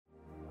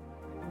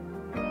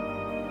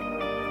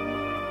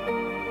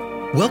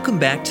Welcome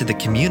back to the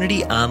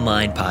Community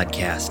Online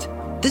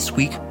Podcast. This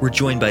week, we're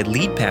joined by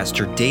lead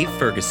pastor Dave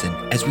Ferguson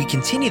as we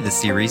continue the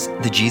series,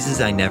 The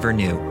Jesus I Never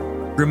Knew.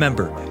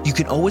 Remember, you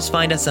can always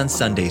find us on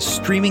Sundays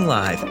streaming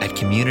live at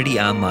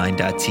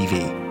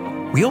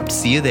communityonline.tv. We hope to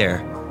see you there.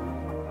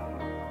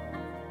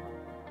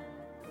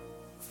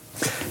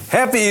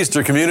 Happy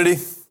Easter, community.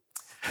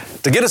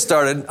 To get us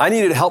started, I need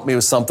you to help me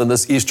with something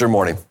this Easter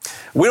morning.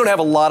 We don't have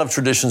a lot of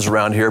traditions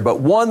around here, but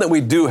one that we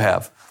do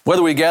have,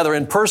 whether we gather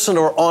in person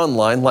or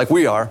online like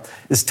we are,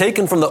 is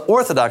taken from the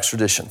Orthodox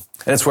tradition.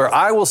 And it's where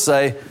I will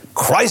say,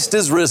 Christ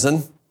is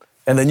risen,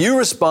 and then you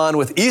respond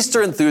with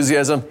Easter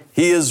enthusiasm,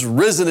 He is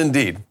risen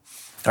indeed.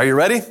 Are you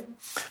ready?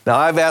 Now,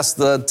 I've asked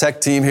the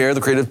tech team here,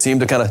 the creative team,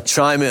 to kind of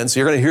chime in, so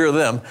you're going to hear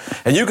them.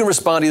 And you can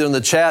respond either in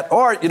the chat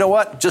or, you know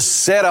what, just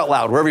say it out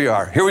loud, wherever you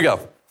are. Here we go.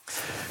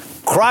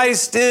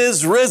 Christ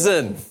is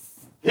risen.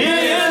 He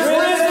is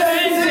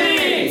risen indeed.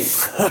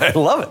 I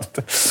love it.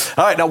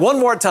 All right, now one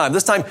more time.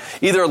 This time,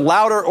 either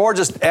louder or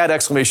just add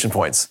exclamation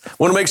points.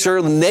 Want to make sure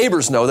the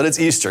neighbors know that it's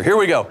Easter. Here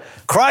we go.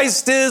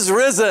 Christ is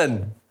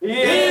risen. He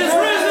is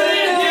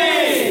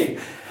risen indeed.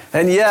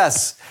 And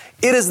yes,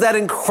 it is that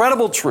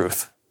incredible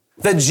truth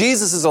that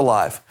Jesus is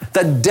alive,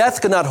 that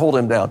death could not hold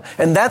Him down.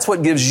 And that's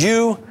what gives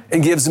you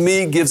and gives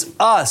me, gives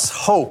us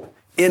hope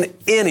in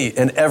any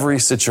and every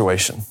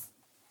situation.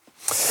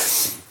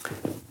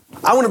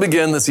 I want to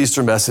begin this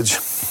Easter message,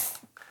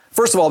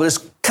 first of all,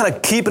 just kind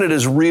of keeping it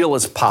as real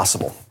as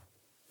possible.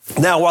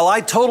 Now, while I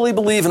totally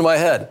believe in my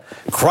head,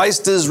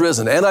 Christ is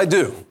risen, and I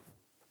do,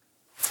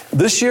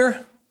 this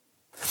year,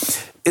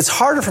 it's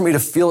harder for me to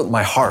feel it in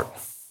my heart.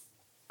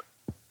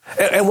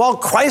 And while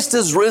Christ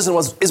is risen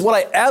is what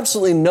I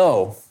absolutely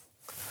know,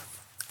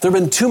 there have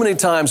been too many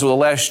times over the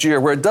last year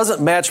where it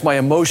doesn't match my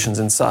emotions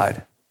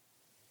inside.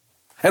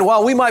 And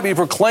while we might be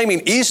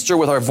proclaiming Easter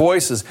with our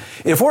voices,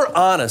 if we're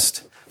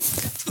honest,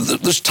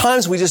 there's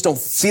times we just don't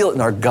feel it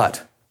in our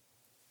gut.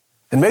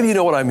 And maybe you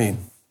know what I mean.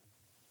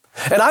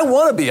 And I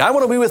want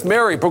to be with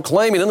Mary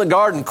proclaiming in the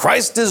garden,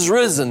 Christ is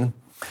risen.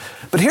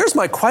 But here's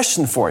my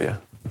question for you.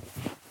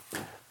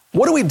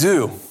 What do we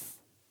do?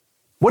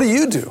 What do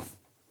you do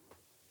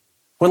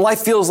when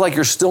life feels like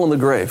you're still in the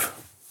grave?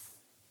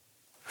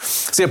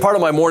 See, a part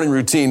of my morning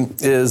routine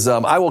is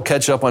I will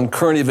catch up on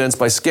current events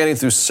by scanning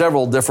through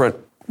several different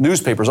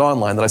newspapers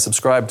online that I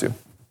subscribe to.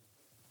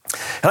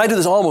 And I do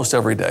this almost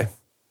every day.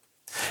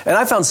 And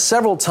I found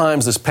several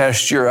times this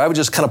past year, I would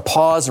just kind of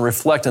pause and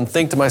reflect and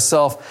think to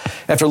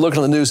myself after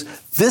looking at the news,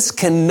 this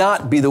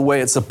cannot be the way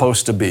it's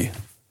supposed to be.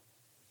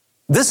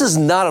 This is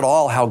not at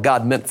all how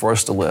God meant for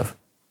us to live.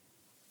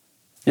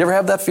 You ever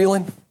have that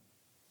feeling?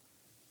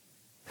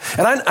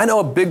 And I know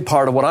a big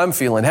part of what I'm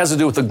feeling has to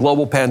do with the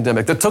global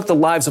pandemic that took the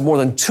lives of more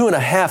than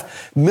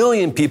 2.5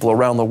 million people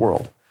around the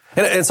world.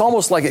 And it's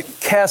almost like it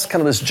casts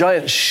kind of this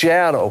giant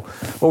shadow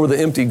over the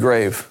empty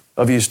grave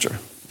of Easter.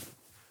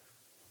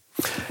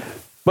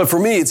 But for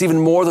me, it's even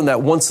more than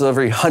that once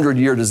every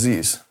 100-year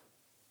disease.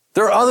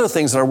 There are other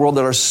things in our world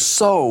that are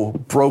so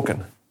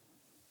broken.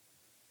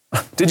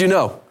 Did you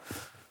know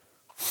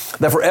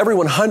that for every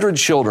 100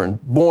 children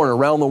born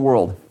around the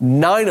world,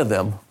 9 of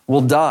them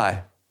will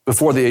die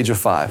before the age of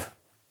 5?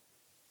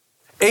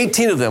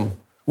 18 of them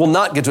will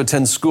not get to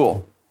attend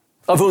school,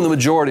 of whom the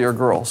majority are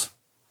girls.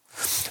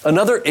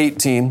 Another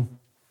 18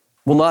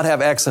 will not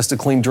have access to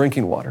clean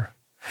drinking water.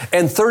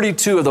 And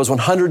 32 of those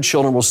 100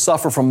 children will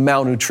suffer from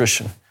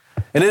malnutrition.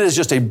 And it is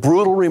just a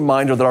brutal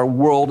reminder that our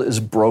world is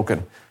broken.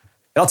 And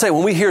I'll tell you,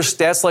 when we hear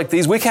stats like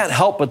these, we can't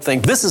help but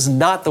think, this is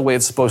not the way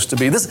it's supposed to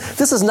be.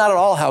 This is not at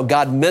all how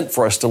God meant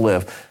for us to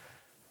live.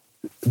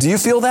 Do you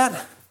feel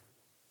that?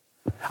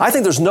 I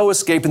think there's no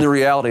escaping the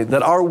reality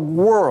that our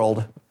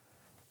world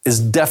is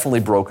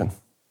definitely broken.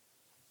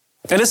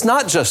 And it's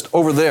not just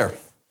over there.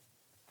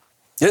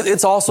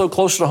 It's also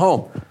closer to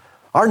home.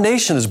 Our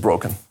nation is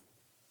broken.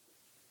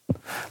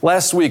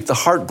 Last week, the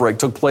heartbreak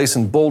took place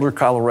in Boulder,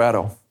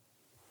 Colorado,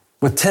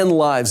 with 10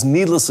 lives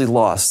needlessly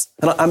lost.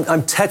 And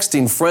I'm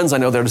texting friends I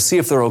know there to see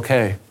if they're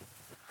okay.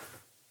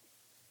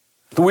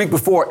 The week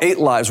before, 8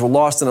 lives were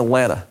lost in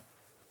Atlanta.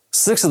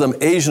 6 of them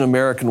Asian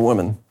American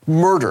women,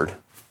 murdered.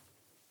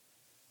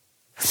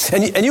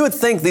 And you would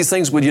think these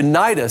things would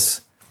unite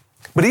us,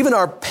 but even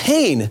our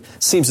pain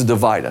seems to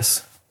divide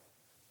us.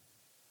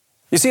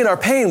 You see, in our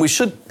pain, we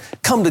should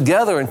come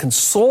together and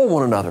console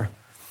one another.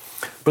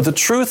 But the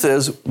truth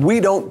is, we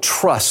don't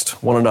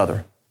trust one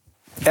another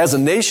as a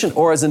nation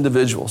or as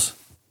individuals.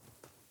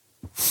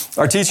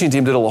 Our teaching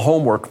team did a little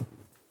homework.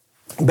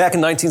 Back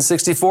in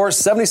 1964,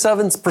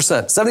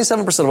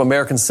 77% of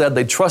Americans said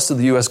they trusted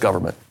the U.S.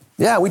 government.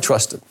 Yeah, we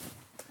trusted.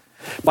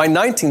 By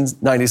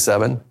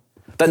 1997,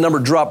 that number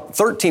dropped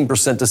 13%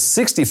 to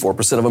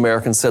 64% of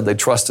Americans said they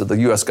trusted the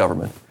U.S.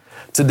 government.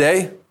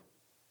 Today,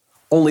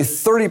 only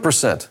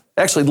 30%,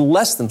 actually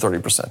less than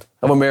 30%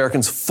 of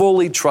Americans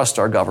fully trust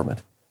our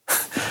government.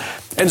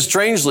 And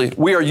strangely,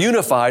 we are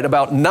unified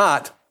about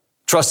not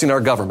trusting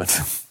our government,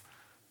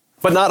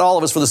 but not all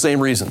of us for the same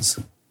reasons.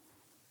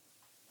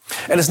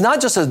 And it's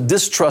not just a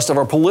distrust of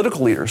our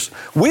political leaders.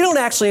 We don't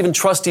actually even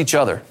trust each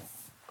other.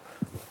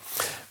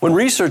 When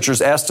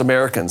researchers asked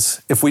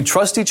Americans if we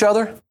trust each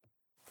other,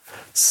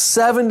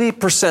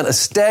 70%, a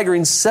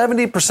staggering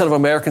 70% of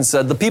Americans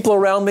said, the people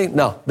around me,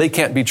 no, they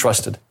can't be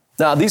trusted.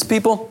 Now, these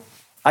people,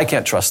 I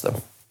can't trust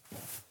them.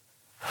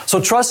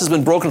 So trust has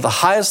been broken at the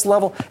highest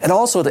level and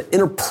also at the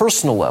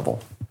interpersonal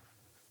level.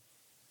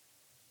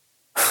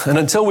 And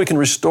until we can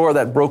restore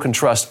that broken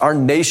trust, our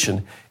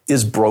nation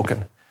is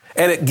broken.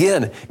 And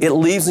again, it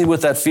leaves me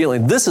with that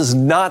feeling, this is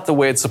not the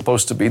way it's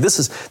supposed to be. This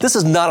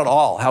is not at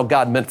all how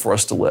God meant for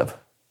us to live.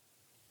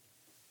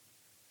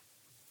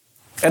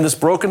 And this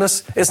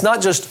brokenness, it's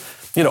not just,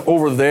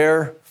 over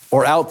there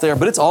or out there,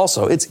 but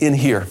it's in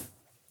here.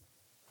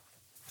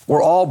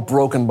 We're all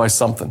broken by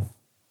something.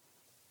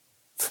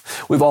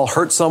 We've all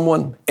hurt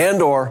someone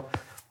and or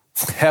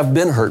have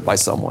been hurt by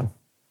someone.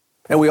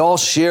 And we all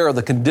share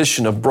the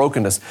condition of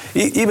brokenness,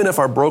 even if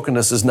our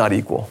brokenness is not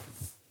equal.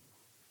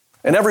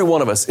 And every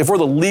one of us, if we're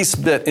the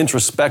least bit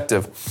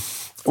introspective,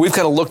 we've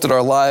kind of looked at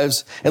our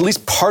lives, at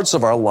least parts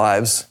of our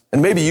lives,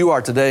 and maybe you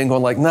are today and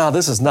going like, no,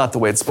 this is not the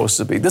way it's supposed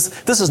to be.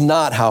 This is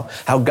not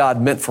how God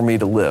meant for me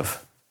to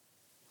live.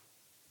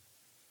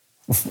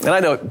 And I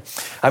know,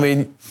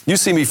 you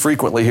see me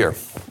frequently here.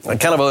 I'm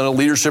kind of in a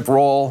leadership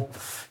role,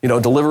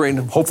 delivering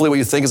hopefully what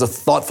you think is a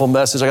thoughtful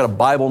message. I got a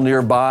Bible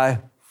nearby.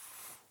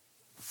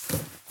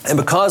 And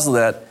because of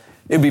that,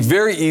 it'd be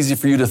very easy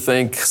for you to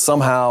think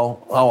somehow,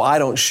 I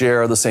don't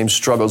share the same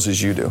struggles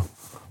as you do.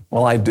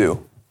 Well, I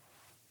do.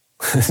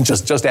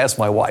 Just ask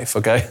my wife,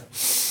 okay?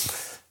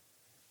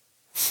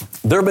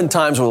 There have been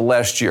times over the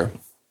last year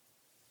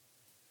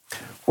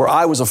where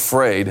I was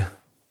afraid.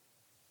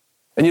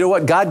 And you know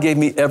what? God gave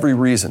me every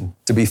reason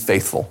to be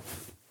faithful.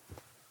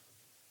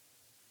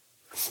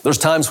 There's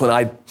times when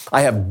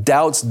I have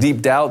doubts,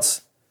 deep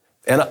doubts,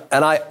 and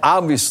I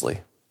obviously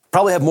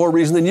probably have more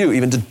reason than you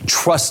even to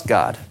trust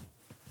God.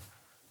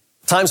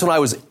 Times when I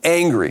was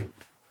angry,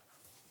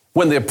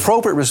 when the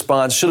appropriate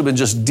response should have been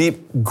just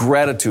deep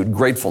gratitude,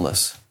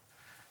 gratefulness.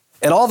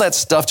 And all that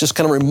stuff just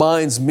kind of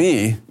reminds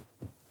me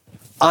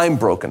I'm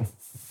broken.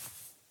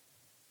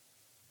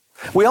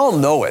 We all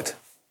know it.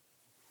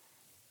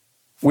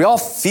 We all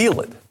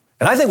feel it.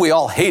 And I think we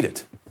all hate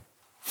it.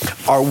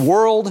 Our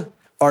world,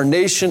 our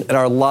nation, and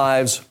our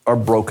lives are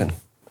broken.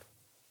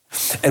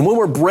 And when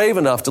we're brave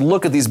enough to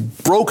look at these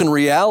broken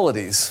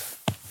realities,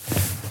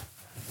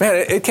 man,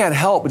 it can't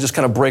help but just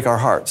kind of break our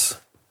hearts.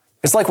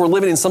 It's like we're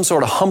living in some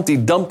sort of Humpty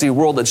Dumpty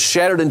world that's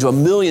shattered into a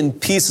million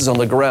pieces on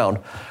the ground.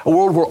 A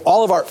world where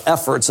all of our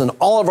efforts and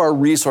all of our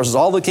resources,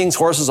 all the king's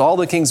horses, all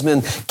the king's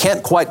men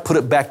can't quite put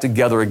it back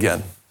together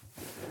again.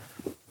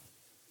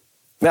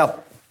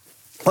 Now,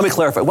 let me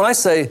clarify. When I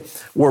say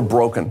we're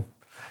broken,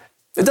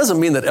 it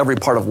doesn't mean that every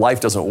part of life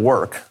doesn't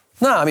work.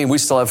 No, we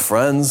still have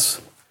friends.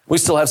 We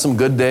still have some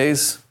good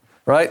days,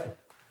 right?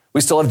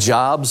 We still have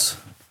jobs.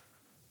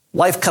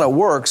 Life kind of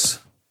works,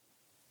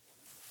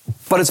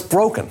 but it's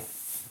broken.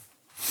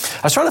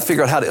 I was trying to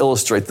figure out how to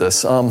illustrate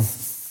this.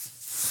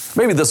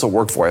 Maybe this will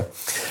work for you.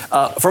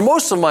 For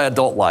most of my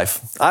adult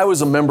life, I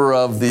was a member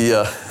of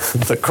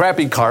the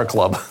Crappy Car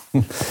Club.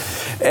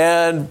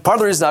 And part of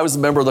the reason I was a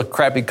member of the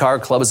Crappy Car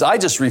Club is I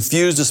just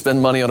refused to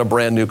spend money on a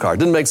brand new car. It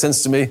didn't make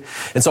sense to me,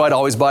 and so I'd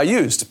always buy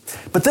used.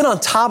 But then on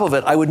top of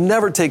it, I would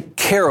never take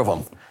care of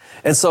them.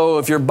 And so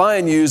if you're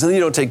buying used and then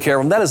you don't take care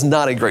of them, that is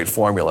not a great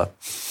formula.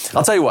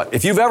 I'll tell you what,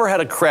 if you've ever had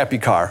a crappy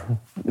car,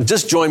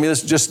 just join me.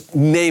 Just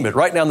name it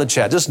right now in the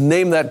chat. Just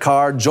name that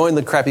car. Join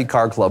the Crappy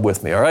Car Club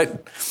with me, all right?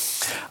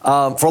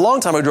 For a long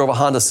time, I drove a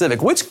Honda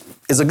Civic, which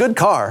is a good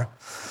car.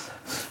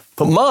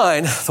 But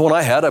mine, the one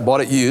I had, I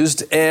bought it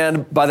used.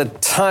 And by the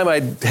time I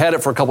had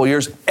it for a couple of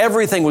years,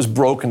 everything was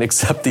broken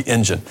except the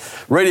engine.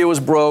 Radio was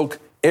broke.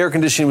 Air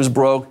conditioning was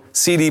broke.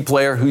 CD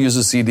player, who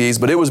uses CDs,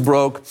 but it was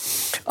broke.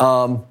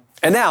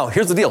 And now,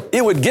 here's the deal.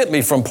 It would get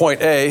me from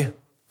point A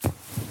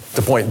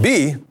to point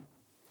B,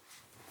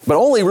 but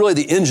only really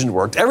the engine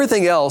worked.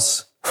 Everything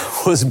else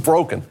was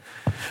broken.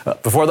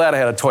 Before that, I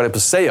had a Toyota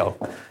Paseo,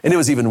 and it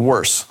was even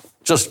worse.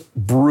 Just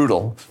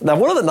brutal. Now,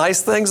 one of the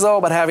nice things, though,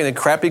 about having a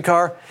crappy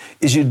car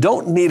is you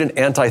don't need an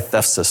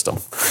anti-theft system.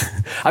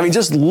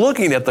 Just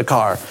looking at the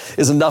car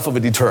is enough of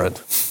a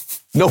deterrent.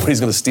 Nobody's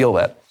going to steal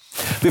that.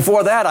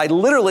 Before that, I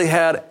literally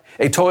had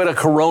a Toyota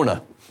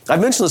Corona. I've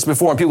mentioned this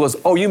before, and people go,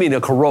 oh, you mean a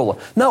Corolla.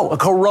 No, a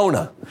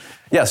Corona.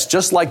 Yes,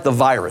 just like the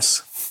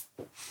virus.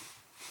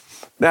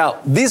 Now,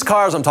 these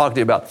cars I'm talking to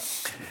you about,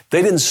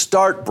 they didn't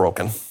start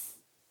broken.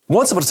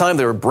 Once upon a time,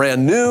 they were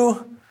brand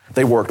new.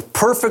 They worked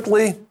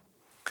perfectly.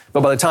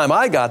 But by the time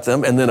I got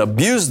them and then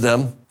abused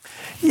them,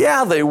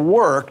 yeah, they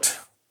worked,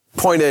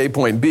 point A,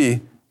 point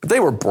B, but they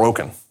were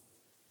broken.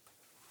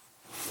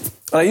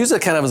 And I use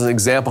it kind of as an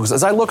example because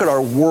as I look at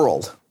our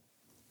world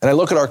and I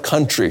look at our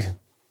country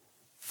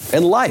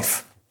and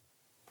life,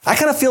 I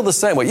kind of feel the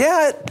same way.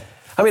 Yeah,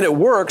 it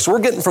works. We're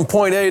getting from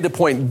point A to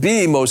point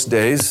B most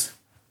days.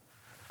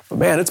 But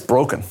man, it's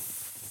broken.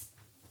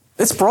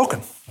 It's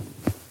broken.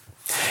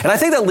 And I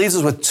think that leaves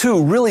us with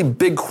two really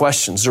big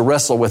questions to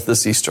wrestle with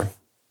this Easter.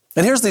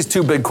 And here's these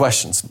two big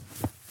questions.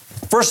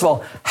 First of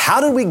all,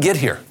 how did we get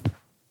here?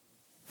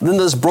 In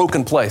this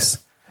broken place?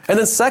 And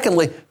then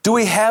secondly, do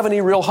we have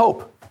any real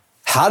hope?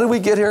 How did we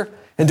get here?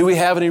 And do we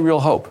have any real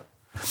hope?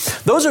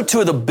 Those are two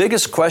of the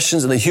biggest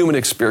questions in the human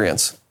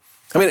experience.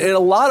 I mean, in a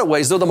lot of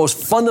ways, they're the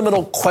most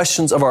fundamental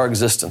questions of our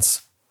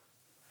existence.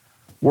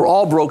 We're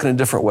all broken in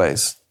different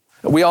ways.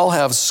 We all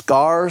have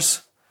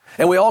scars,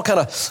 and we all kind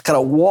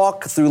of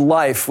walk through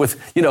life with,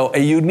 a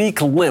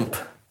unique limp.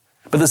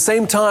 But at the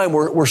same time,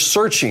 we're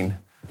searching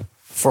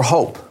for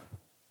hope.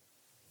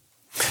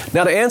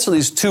 Now, to answer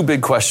these two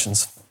big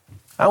questions,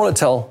 I want to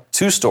tell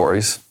two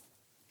stories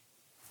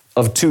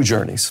of two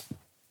journeys.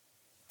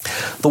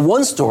 The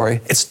one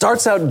story, it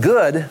starts out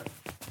good,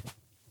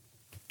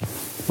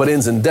 but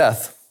ends in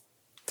death.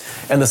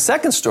 And the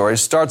second story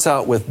starts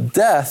out with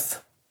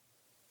death,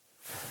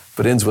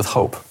 but ends with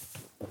hope.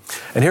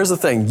 And here's the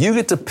thing, you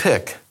get to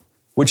pick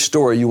which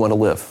story you want to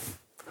live.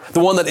 The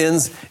one that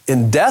ends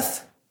in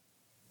death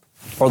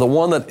or the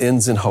one that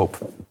ends in hope.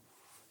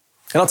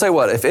 And I'll tell you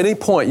what, if at any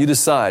point you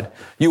decide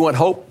you want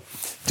hope,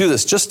 do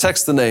this. Just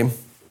text the name,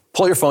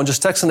 pull your phone,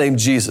 just text the name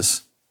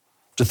Jesus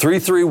to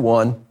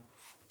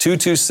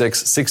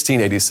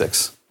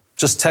 331-226-1686.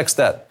 Just text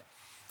that,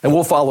 and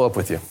we'll follow up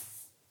with you.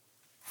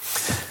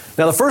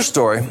 Now, the first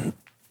story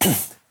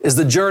is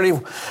the journey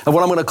of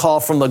what I'm going to call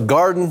from the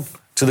garden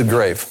to the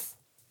grave.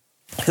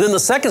 And then the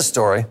second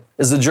story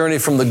is the journey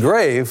from the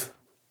grave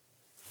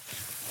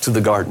to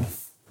the garden.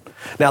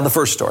 Now, the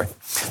first story.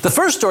 The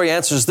first story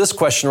answers this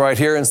question right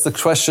here, and it's the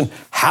question,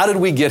 how did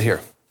we get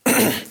here?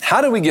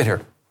 How did we get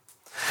here?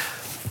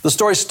 The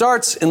story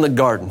starts in the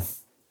garden,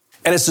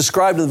 and it's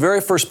described in the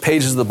very first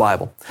pages of the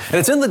Bible. And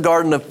it's in the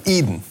Garden of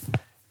Eden.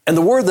 And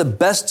the word that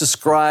best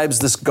describes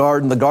this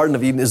garden, the Garden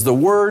of Eden, is the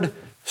word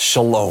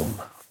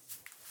shalom.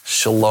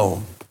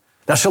 Shalom.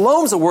 Now,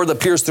 shalom is a word that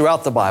appears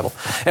throughout the Bible.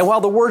 And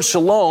while the word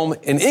shalom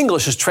in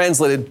English is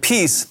translated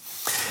peace,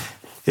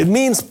 it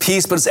means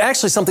peace, but it's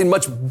actually something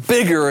much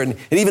bigger and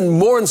even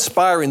more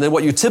inspiring than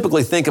what you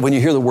typically think of when you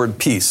hear the word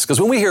peace.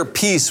 Because when we hear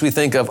peace, we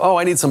think of,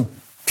 I need some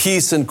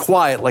peace and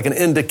quiet, like an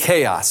end to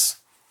chaos.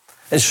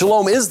 And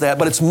shalom is that,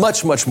 but it's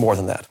much, much more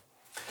than that.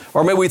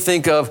 Or maybe we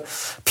think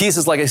of peace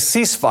as like a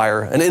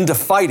ceasefire, an end to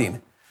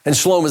fighting. And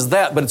shalom is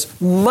that, but it's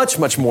much,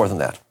 much more than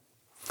that.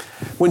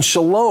 When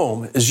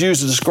shalom is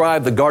used to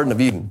describe the Garden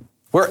of Eden,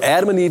 where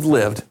Adam and Eve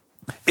lived,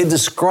 it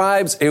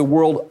describes a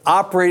world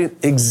operating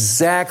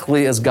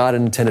exactly as God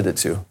intended it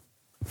to.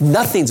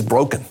 Nothing's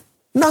broken.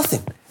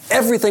 Nothing.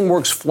 Everything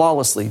works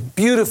flawlessly,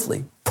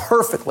 beautifully,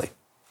 perfectly.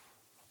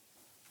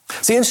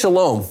 See, in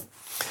shalom,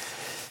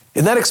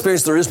 in that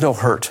experience, there is no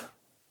hurt.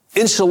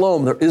 In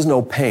shalom, there is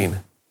no pain.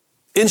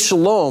 In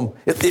shalom,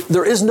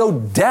 there is no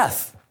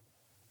death.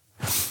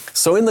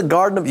 So in the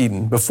Garden of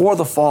Eden, before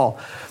the fall,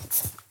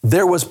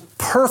 there was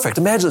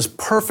imagine this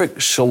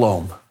perfect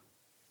shalom.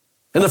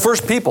 And the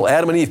first people,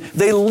 Adam and Eve,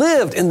 they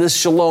lived in this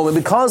shalom. And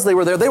because they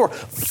were there, they were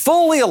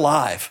fully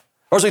alive.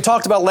 Or as we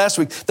talked about last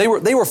week, they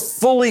were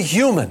fully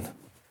human.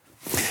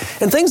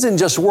 And things didn't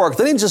just work.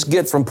 They didn't just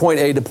get from point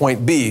A to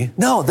point B.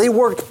 No, they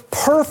worked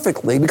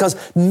perfectly because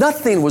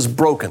nothing was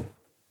broken.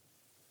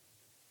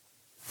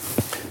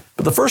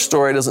 But the first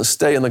story doesn't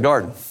stay in the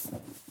garden.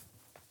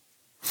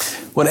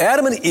 When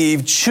Adam and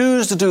Eve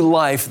choose to do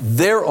life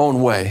their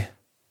own way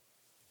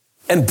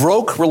and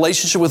broke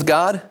relationship with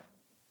God,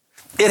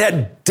 it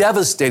had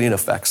devastating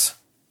effects.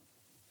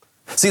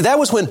 See, that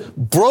was when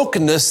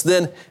brokenness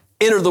then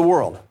entered the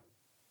world.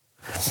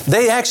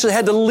 They actually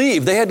had to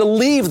leave. They had to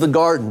leave the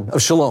garden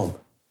of shalom.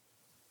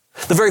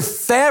 The very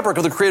fabric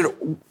of the created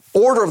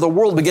order of the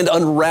world began to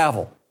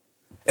unravel.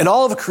 And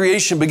all of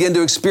creation began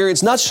to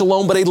experience not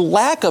shalom, but a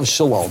lack of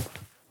shalom.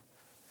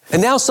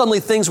 And now suddenly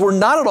things were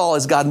not at all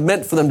as God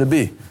meant for them to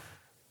be.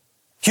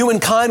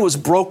 Humankind was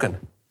broken.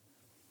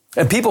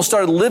 And people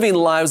started living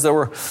lives that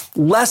were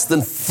less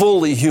than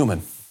fully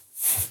human.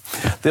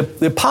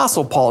 The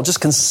Apostle Paul just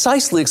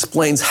concisely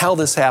explains how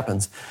this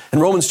happens in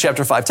Romans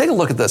chapter 5. Take a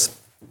look at this.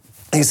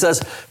 He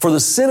says, for the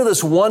sin of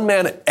this one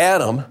man,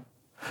 Adam,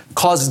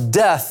 caused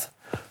death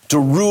to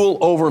rule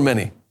over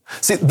many.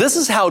 See, this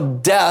is how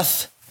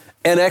death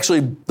and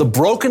actually the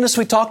brokenness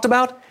we talked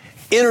about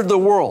entered the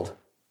world.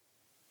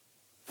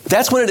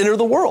 That's when it entered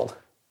the world.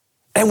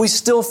 And we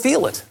still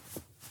feel it.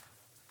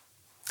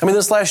 I mean,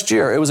 this last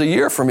year, it was a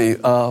year for me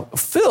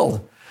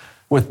filled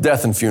with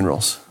death and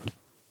funerals.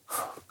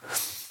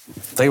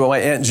 Think about my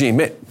Aunt Jean.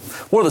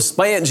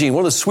 My Aunt Jean,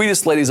 one of the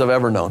sweetest ladies I've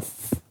ever known.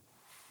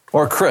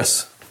 Or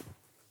Chris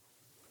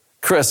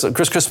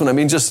Crispin. I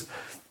mean,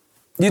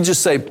 you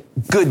just say,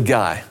 good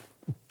guy.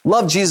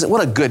 Love Jesus.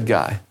 What a good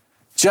guy.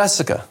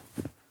 Jessica.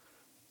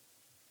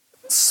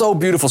 So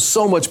beautiful,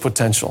 so much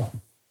potential.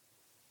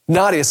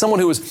 Nadia, someone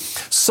who was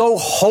so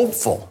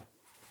hopeful,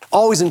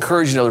 always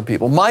encouraging other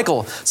people.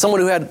 Michael, someone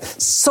who had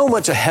so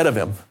much ahead of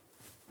him.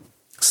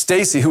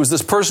 Stacy, who was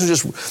this person who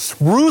just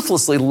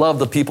ruthlessly loved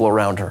the people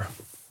around her.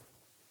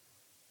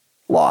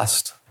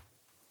 Lost.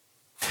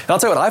 And I'll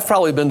tell you what, I've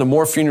probably been to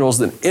more funerals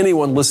than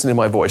anyone listening to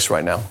my voice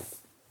right now.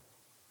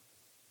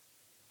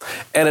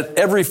 And at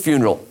every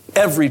funeral,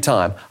 every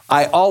time,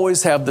 I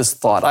always have this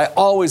thought, I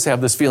always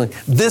have this feeling,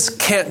 this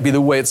can't be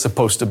the way it's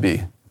supposed to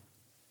be.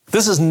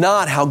 This is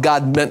not how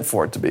God meant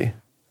for it to be.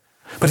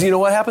 But you know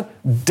what happened?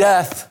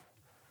 Death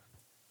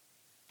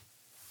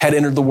had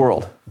entered the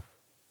world.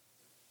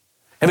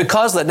 And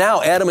because of that,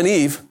 now Adam and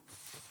Eve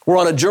were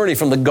on a journey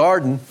from the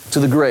garden to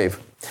the grave.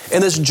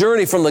 And this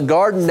journey from the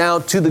garden now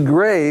to the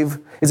grave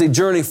is a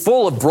journey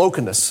full of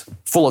brokenness,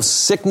 full of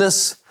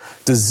sickness,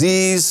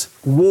 disease,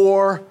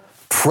 war,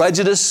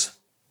 prejudice,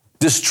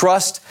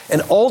 distrust,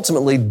 and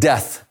ultimately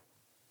death.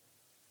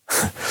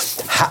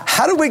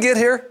 How did we get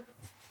here?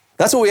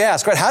 That's what we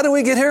ask, right? How did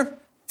we get here?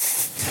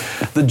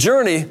 The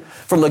journey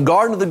from the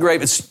garden to the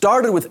grave, it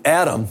started with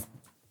Adam,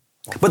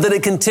 but then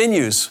it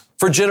continues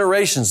for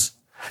generations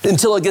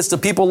until it gets to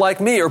people like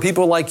me or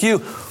people like you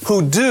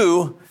who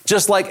do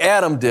just like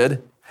Adam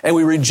did, and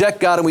we reject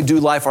God and we do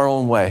life our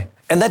own way.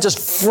 And that just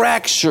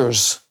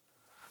fractures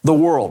the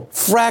world,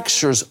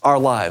 fractures our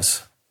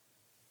lives.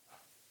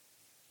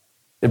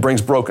 It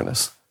brings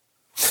brokenness.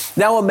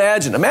 Now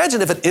imagine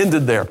if it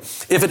ended there,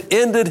 if it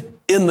ended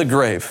in the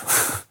grave,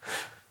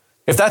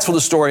 if that's where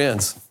the story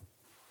ends.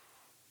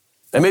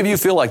 And maybe you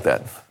feel like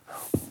that.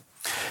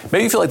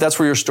 Maybe you feel like that's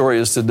where your story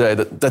is today,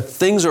 that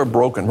things are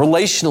broken.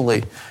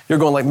 Relationally, you're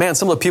going like, man,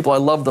 some of the people I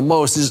love the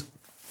most,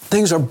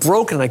 things are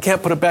broken and I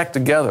can't put it back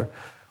together.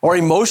 Or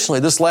emotionally,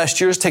 this last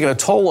year has taken a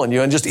toll on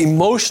you and just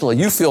emotionally,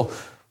 you feel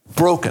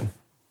broken.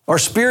 Or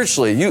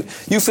spiritually, you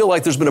feel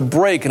like there's been a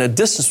break and a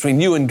distance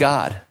between you and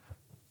God.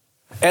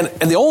 And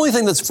the only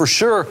thing that's for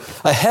sure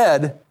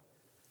ahead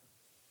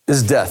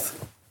is death.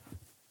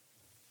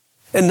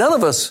 And none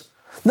of us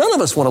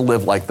want to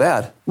live like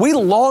that. We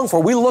long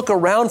for, we look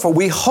around for,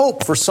 we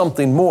hope for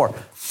something more.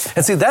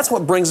 And see, that's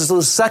what brings us to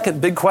the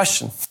second big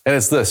question. And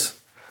it's this: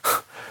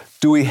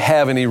 do we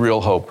have any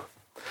real hope?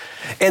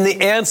 And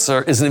the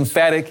answer is an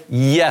emphatic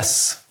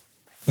yes.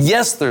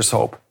 Yes, there's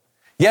hope.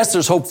 Yes,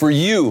 there's hope for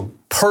you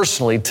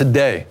personally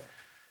today.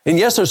 And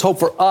yes, there's hope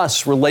for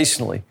us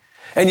relationally.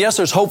 And yes,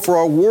 there's hope for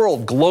our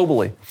world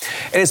globally.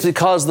 And it's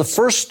because the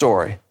first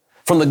story,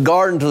 from the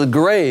garden to the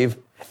grave,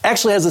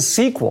 actually has a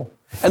sequel.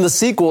 And the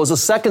sequel is a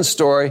second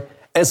story,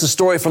 and it's a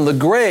story from the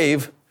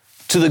grave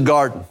to the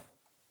garden.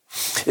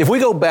 If we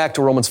go back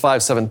to Romans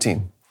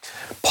 5:17,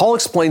 Paul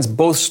explains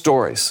both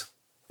stories.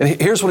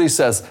 And here's what he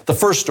says. The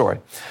first story: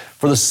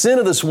 for the sin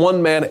of this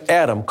one man,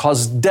 Adam,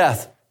 caused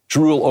death to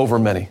rule over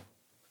many.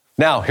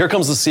 Now, here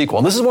comes the sequel.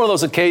 And this is one of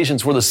those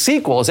occasions where the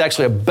sequel is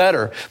actually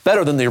better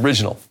than the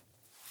original.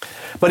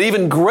 But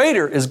even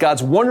greater is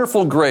God's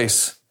wonderful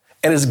grace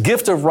and his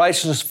gift of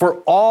righteousness for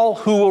all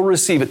who will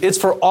receive it. It's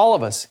for all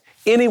of us,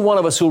 any one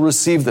of us who will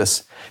receive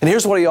this. And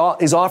here's what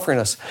he's offering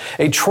us: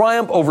 a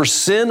triumph over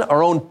sin,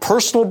 our own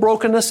personal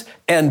brokenness,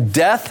 and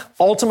death,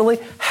 ultimately.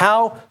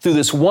 How? Through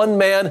this one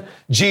man,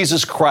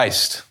 Jesus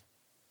Christ.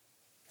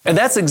 And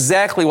that's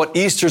exactly what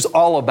Easter's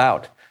all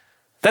about.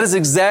 That is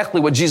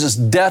exactly what Jesus'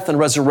 death and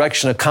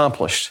resurrection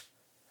accomplished.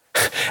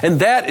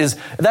 And that is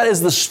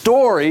the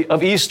story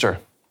of Easter.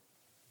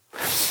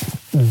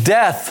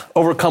 Death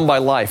overcome by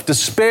life,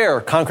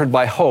 despair conquered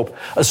by hope.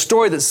 A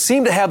story that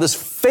seemed to have this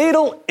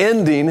fatal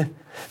ending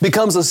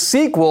becomes a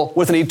sequel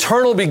with an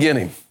eternal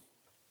beginning.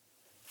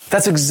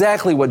 That's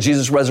exactly what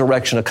Jesus'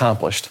 resurrection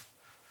accomplished.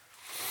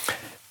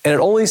 And it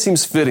only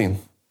seems fitting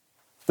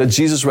that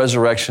Jesus'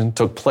 resurrection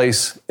took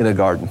place in a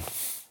garden.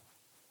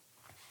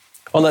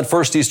 On that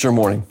first Easter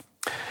morning,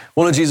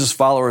 one of Jesus'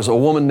 followers, a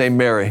woman named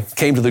Mary,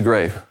 came to the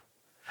grave.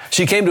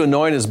 She came to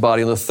anoint his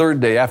body on the third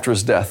day after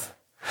his death.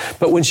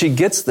 But when she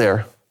gets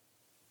there,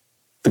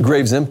 the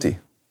grave's empty.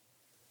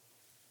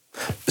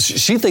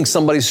 She thinks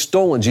somebody's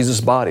stolen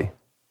Jesus' body.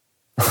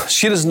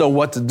 She doesn't know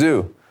what to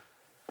do.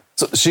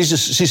 So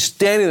she's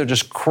standing there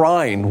just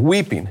crying,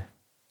 weeping.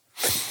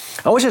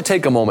 I want you to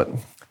take a moment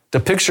to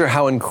picture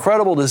how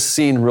incredible this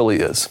scene really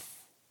is.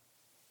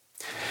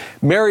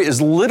 Mary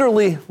is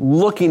literally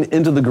looking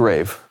into the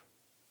grave.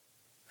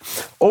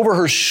 Over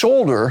her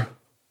shoulder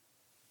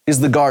is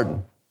the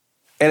garden,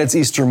 and it's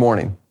Easter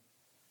morning.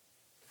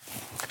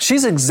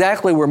 She's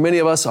exactly where many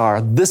of us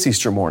are this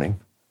Easter morning.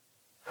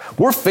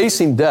 We're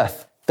facing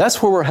death.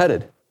 That's where we're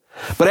headed.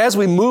 But as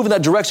we move in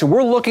that direction,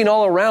 we're looking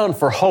all around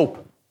for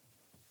hope.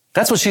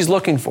 That's what she's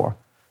looking for.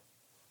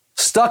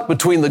 Stuck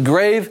between the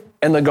grave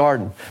and the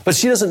garden. But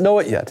she doesn't know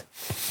it yet.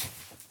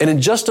 And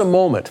in just a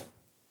moment,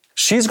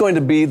 she's going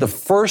to be the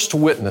first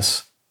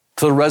witness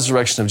to the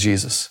resurrection of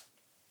Jesus.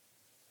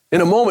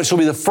 In a moment, she'll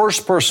be the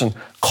first person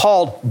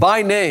called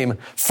by name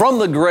from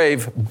the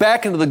grave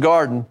back into the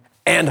garden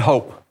and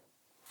hope.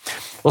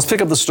 Let's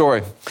pick up the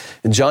story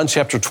in John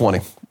chapter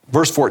 20,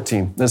 verse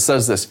 14. And it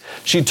says this: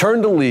 she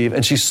turned to leave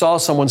and she saw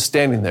someone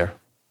standing there.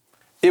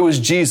 It was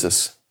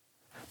Jesus,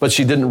 but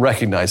she didn't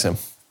recognize him.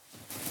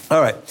 All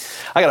right,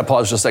 I got to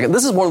pause for a second.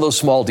 This is one of those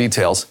small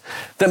details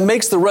that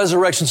makes the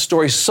resurrection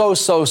story so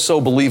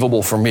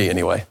believable for me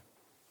anyway.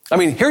 I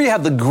mean, here you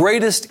have the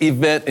greatest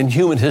event in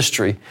human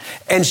history,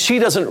 and she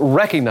doesn't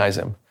recognize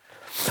him.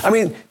 I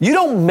mean, you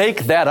don't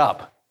make that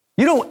up.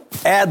 You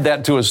don't add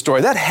that to a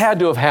story. That had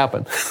to have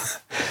happened.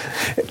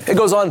 It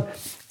goes on,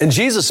 and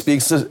Jesus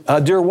speaks, says,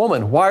 "Dear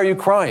woman, why are you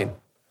crying?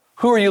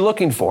 Who are you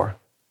looking for?"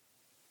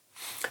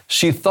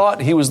 She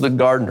thought he was the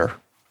gardener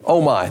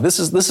Oh my, this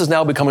is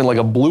now becoming like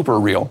a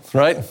blooper reel,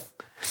 right?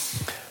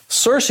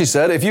 Sir, she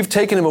said, if you've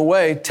taken him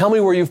away, tell me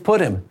where you've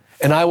put him,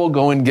 and I will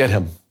go and get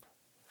him.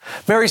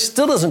 Mary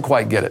still doesn't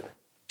quite get it.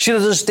 She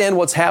doesn't understand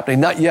what's happening,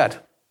 not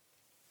yet.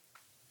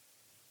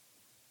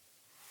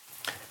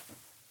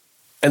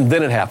 And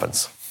then it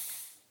happens.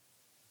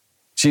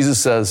 Jesus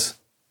says,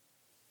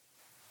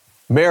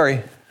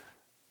 Mary,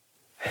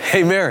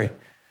 hey, Mary,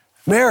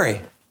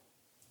 Mary.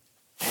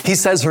 He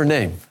says her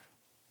name.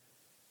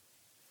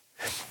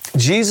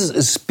 Jesus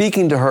is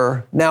speaking to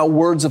her now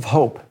words of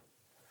hope.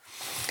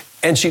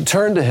 And she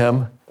turned to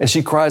him and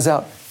she cries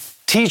out,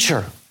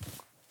 Teacher,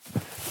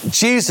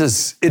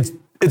 Jesus,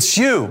 it's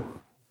you.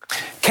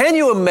 Can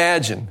you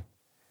imagine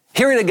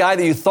hearing a guy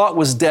that you thought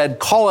was dead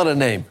call out a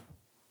name?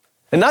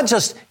 And not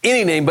just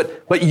any name,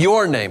 but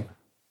your name.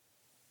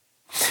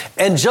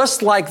 And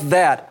just like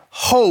that,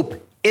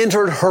 hope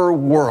entered her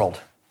world.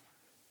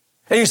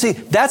 And you see,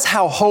 that's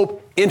how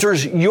hope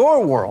enters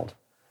your world.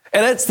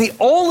 And it's the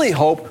only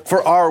hope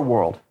for our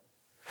world.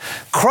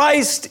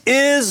 Christ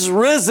is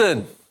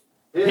risen.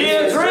 He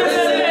is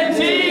risen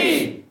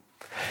indeed.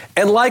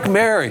 And like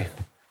Mary,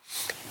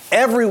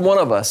 every one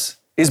of us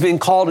is being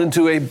called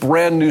into a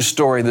brand new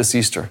story this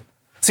Easter.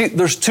 See,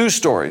 there's two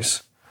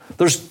stories.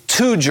 There's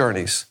two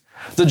journeys.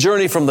 The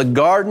journey from the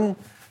garden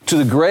to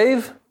the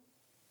grave,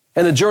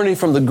 and the journey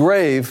from the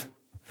grave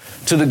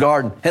to the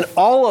garden. And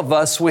all of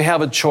us, we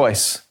have a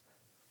choice.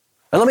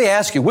 And let me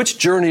ask you, which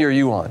journey are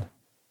you on?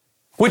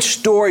 Which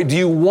story do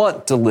you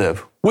want to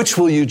live? Which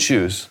will you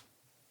choose?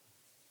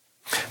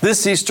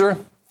 This Easter,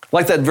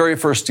 like that very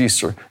first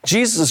Easter,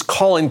 Jesus is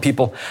calling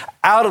people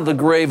out of the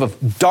grave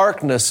of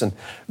darkness and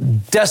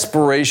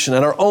desperation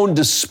and our own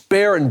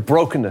despair and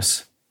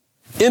brokenness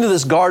into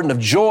this garden of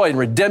joy and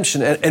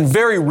redemption and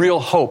very real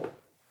hope.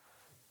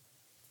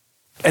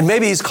 And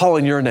maybe he's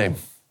calling your name.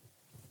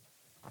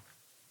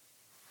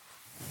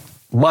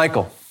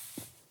 Michael,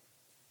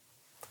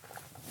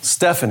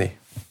 Stephanie,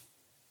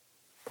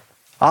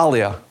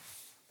 Alia,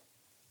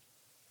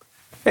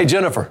 hey,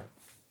 Jennifer,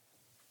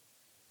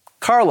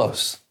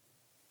 Carlos,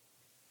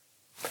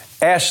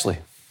 Ashley,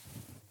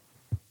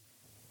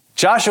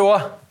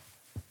 Joshua,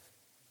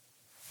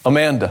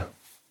 Amanda,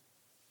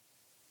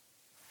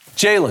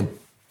 Jalen,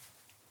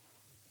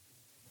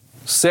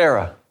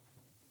 Sarah,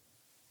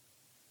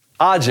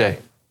 Ajay,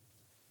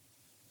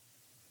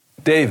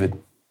 David.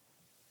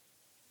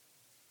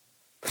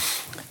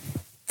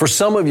 For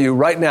some of you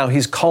right now,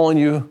 he's calling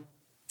you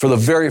for the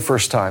very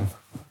first time.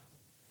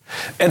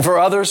 And for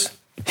others,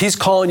 he's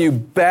calling you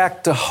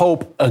back to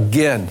hope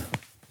again.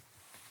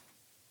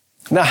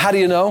 Now, how do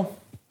you know?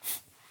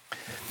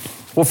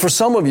 Well, for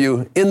some of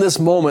you, in this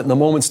moment, in the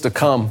moments to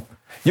come,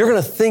 you're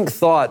going to think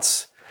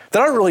thoughts that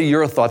aren't really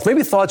your thoughts,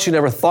 maybe thoughts you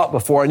never thought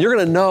before, and you're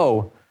going to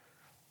know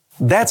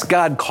that's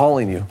God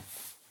calling you.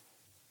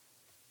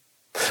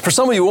 For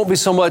some of you, it won't be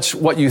so much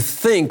what you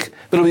think,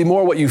 but it'll be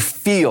more what you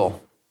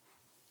feel.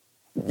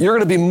 You're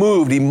going to be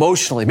moved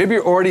emotionally. Maybe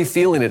you're already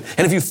feeling it.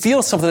 And if you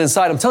feel something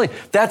inside, I'm telling you,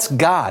 that's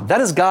God.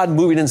 That is God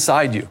moving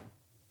inside you.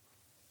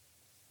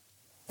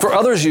 For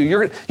others,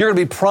 you're going to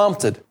be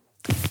prompted,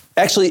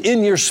 actually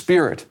in your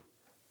spirit.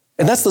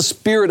 And that's the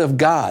Spirit of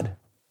God.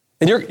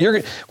 And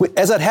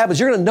as that happens,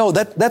 you're going to know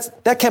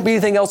that can't be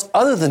anything else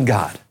other than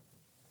God.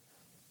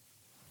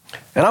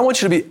 And I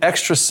want you to be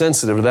extra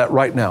sensitive to that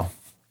right now.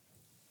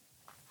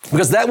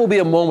 Because that will be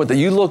a moment that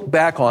you look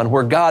back on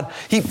where God,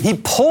 He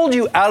pulled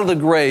you out of the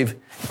grave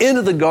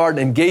into the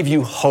garden and gave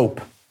you hope.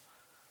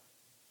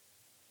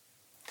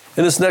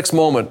 In this next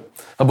moment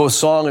of both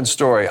song and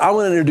story, I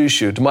want to introduce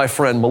you to my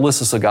friend,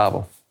 Melissa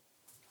Sagavo.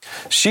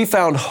 She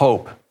found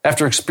hope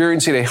after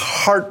experiencing a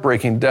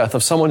heartbreaking death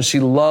of someone she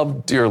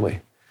loved dearly.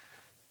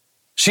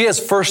 She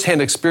has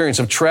firsthand experience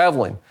of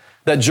traveling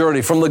that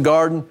journey from the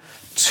garden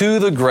to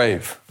the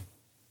grave.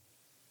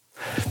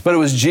 But it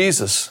was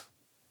Jesus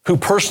who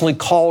personally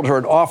called her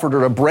and offered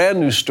her a brand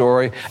new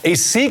story, a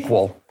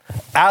sequel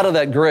out of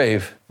that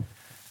grave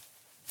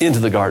into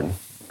the garden.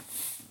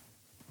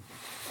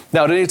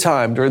 Now, at any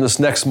time during this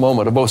next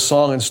moment of both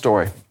song and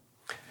story,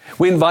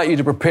 we invite you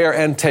to prepare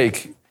and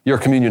take your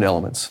communion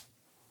elements.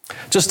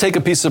 Just take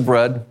a piece of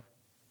bread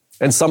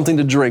and something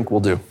to drink will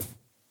do.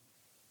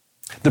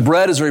 The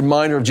bread is a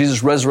reminder of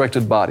Jesus'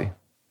 resurrected body.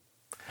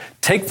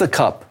 Take the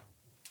cup.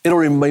 It'll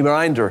be a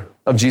reminder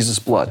of Jesus'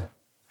 blood.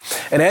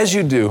 And as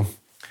you do,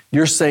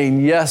 you're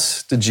saying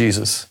yes to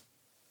Jesus,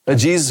 a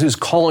Jesus who's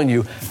calling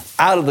you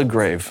out of the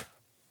grave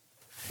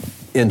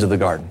into the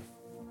garden.